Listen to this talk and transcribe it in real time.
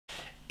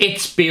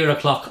It's beer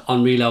o'clock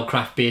on Reload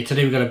Craft Beer.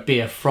 Today we've got a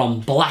beer from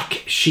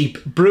Black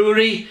Sheep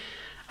Brewery,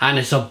 and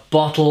it's a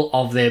bottle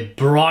of their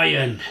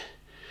Brian,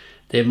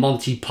 their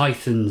Monty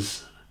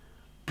Python's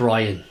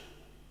Brian.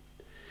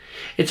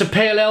 It's a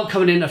pale ale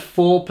coming in at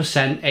 4%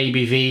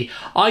 ABV.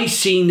 I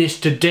seen this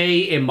today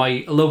in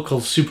my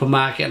local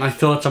supermarket and I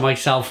thought to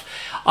myself,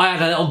 I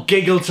had a little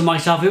giggle to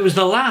myself. It was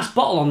the last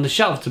bottle on the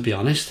shelf, to be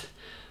honest.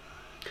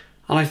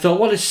 And I thought,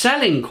 well, it's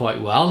selling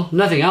quite well.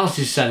 Nothing else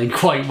is selling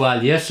quite well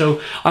here,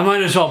 so I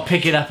might as well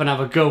pick it up and have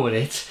a go with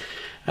it.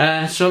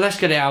 So let's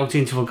get it out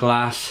into a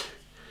glass.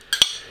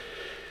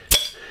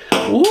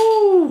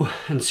 Woo!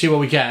 And see what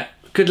we get.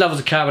 Good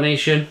levels of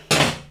carbonation.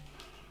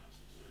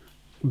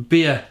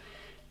 Beer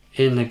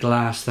in the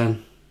glass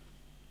then.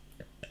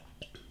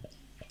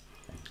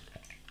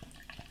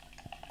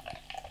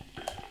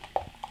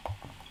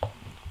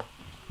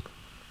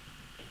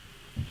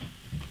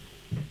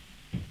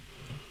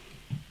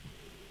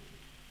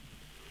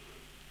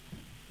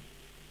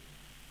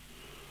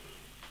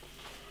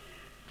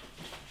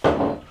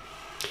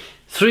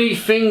 Three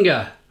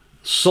finger,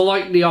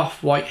 slightly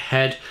off white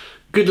head,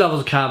 good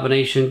levels of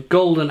carbonation,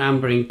 golden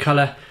amber in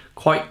colour,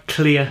 quite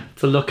clear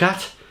to look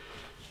at.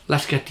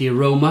 Let's get the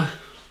aroma.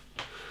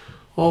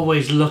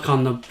 Always look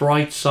on the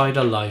bright side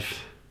of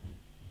life.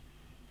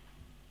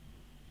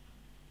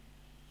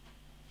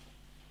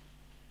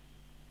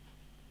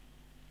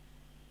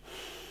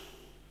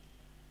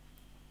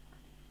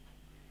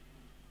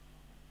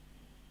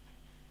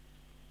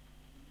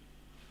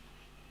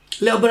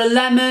 A little bit of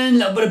lemon, a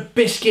little bit of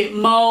biscuit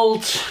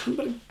malt, a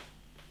bit of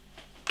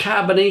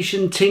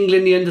carbonation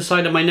tingling the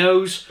underside of my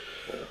nose.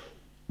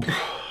 A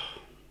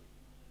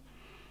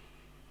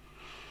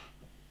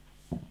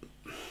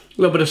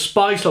little bit of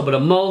spice, a little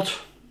bit of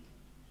malt.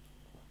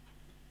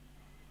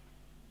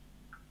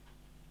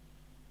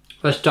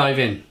 Let's dive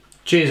in.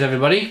 Cheers,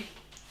 everybody.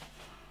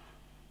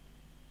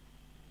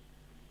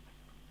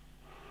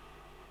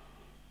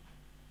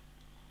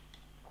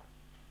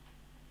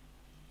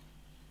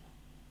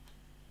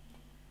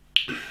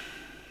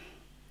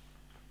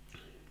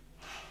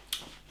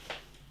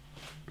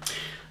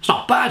 It's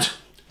not bad.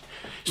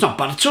 It's not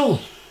bad at all.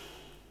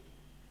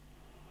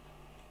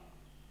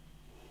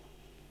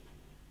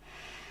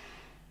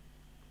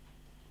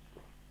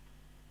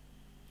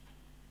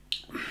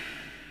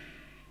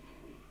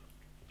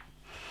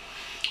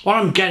 What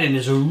I'm getting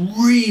is a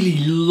really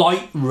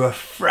light,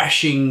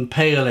 refreshing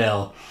pale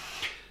ale.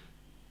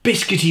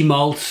 Biscuity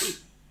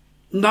malt,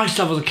 nice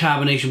level of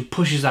carbonation,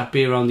 pushes that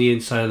beer around the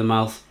inside of the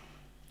mouth.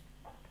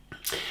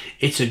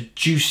 It's a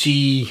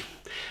juicy,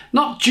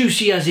 not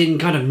juicy as in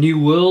kind of New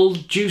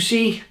World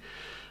juicy.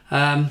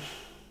 New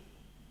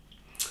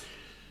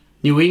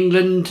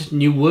England,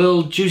 New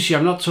World juicy.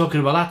 I'm not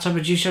talking about that type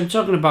of juicy. I'm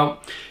talking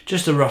about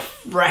just a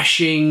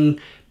refreshing,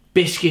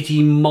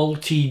 biscuity,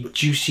 malty,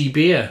 juicy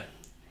beer.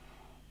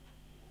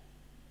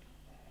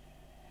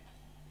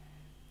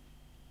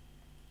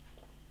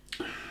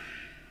 A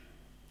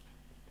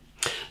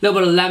little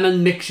bit of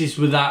lemon mixes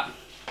with that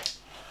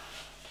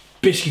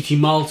biscuity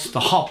malt, the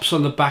hops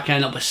on the back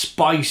end, a little bit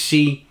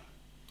spicy.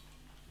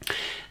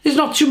 There's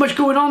not too much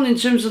going on in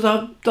terms of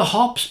the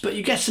hops, but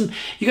you get some,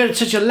 you got a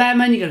touch of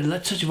lemon, you got a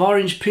touch of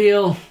orange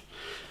peel,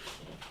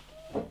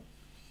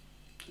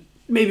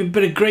 maybe a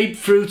bit of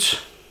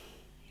grapefruit.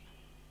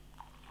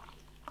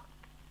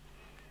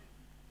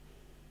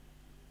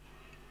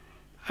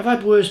 I've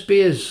had worse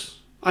beers.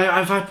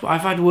 I've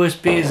had worse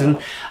beers, and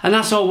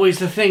that's always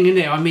the thing, isn't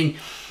it? I mean,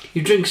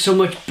 you drink so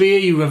much beer,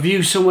 you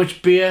review so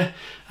much beer,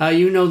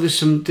 you know there's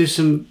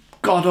some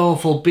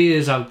god-awful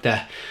beers out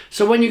there.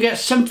 So when you get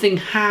something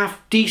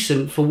half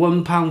decent for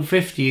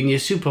 £1.50 in your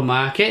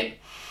supermarket,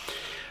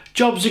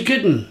 job's a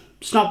good one.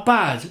 It's not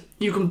bad.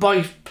 You can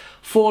buy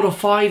 4 or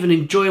 5 and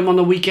enjoy them on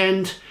the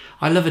weekend.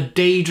 I love a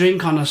day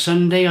drink on a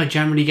Sunday. I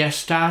generally get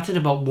started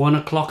about 1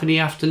 o'clock in the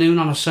afternoon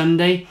on a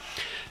Sunday.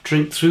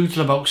 Drink through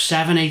till about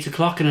 7, 8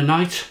 o'clock in the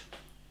night.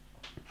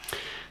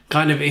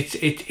 Kind of,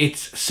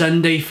 it's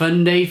Sunday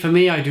fun day for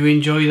me. I do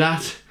enjoy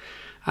that,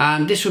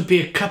 and this would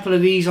be a couple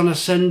of these on a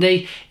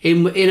Sunday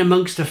in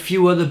amongst a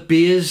few other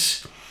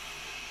beers.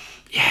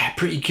 Yeah,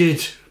 pretty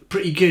good,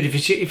 pretty good.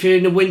 If you're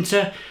in the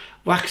winter,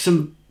 whack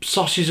some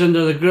sausages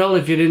under the grill.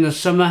 If you're in the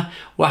summer,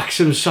 whack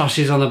some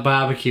sausages on the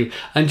barbecue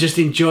and just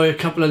enjoy a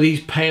couple of these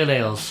pale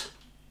ales.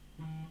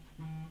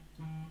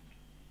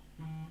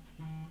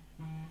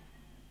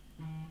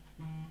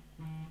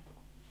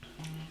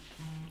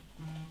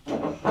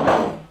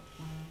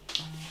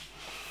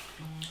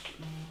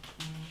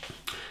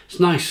 It's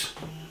nice.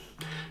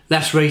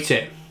 Let's rate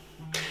it.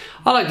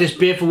 I like this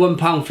beer for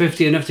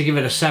 £1.50, enough to give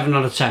it a 7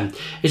 out of 10.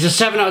 It's a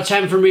 7 out of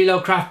 10 from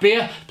Reload Craft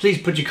Beer. Please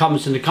put your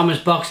comments in the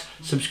comments box.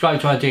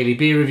 Subscribe to our daily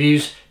beer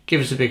reviews. Give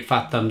us a big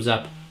fat thumbs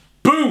up.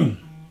 Boom!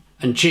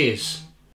 And cheers.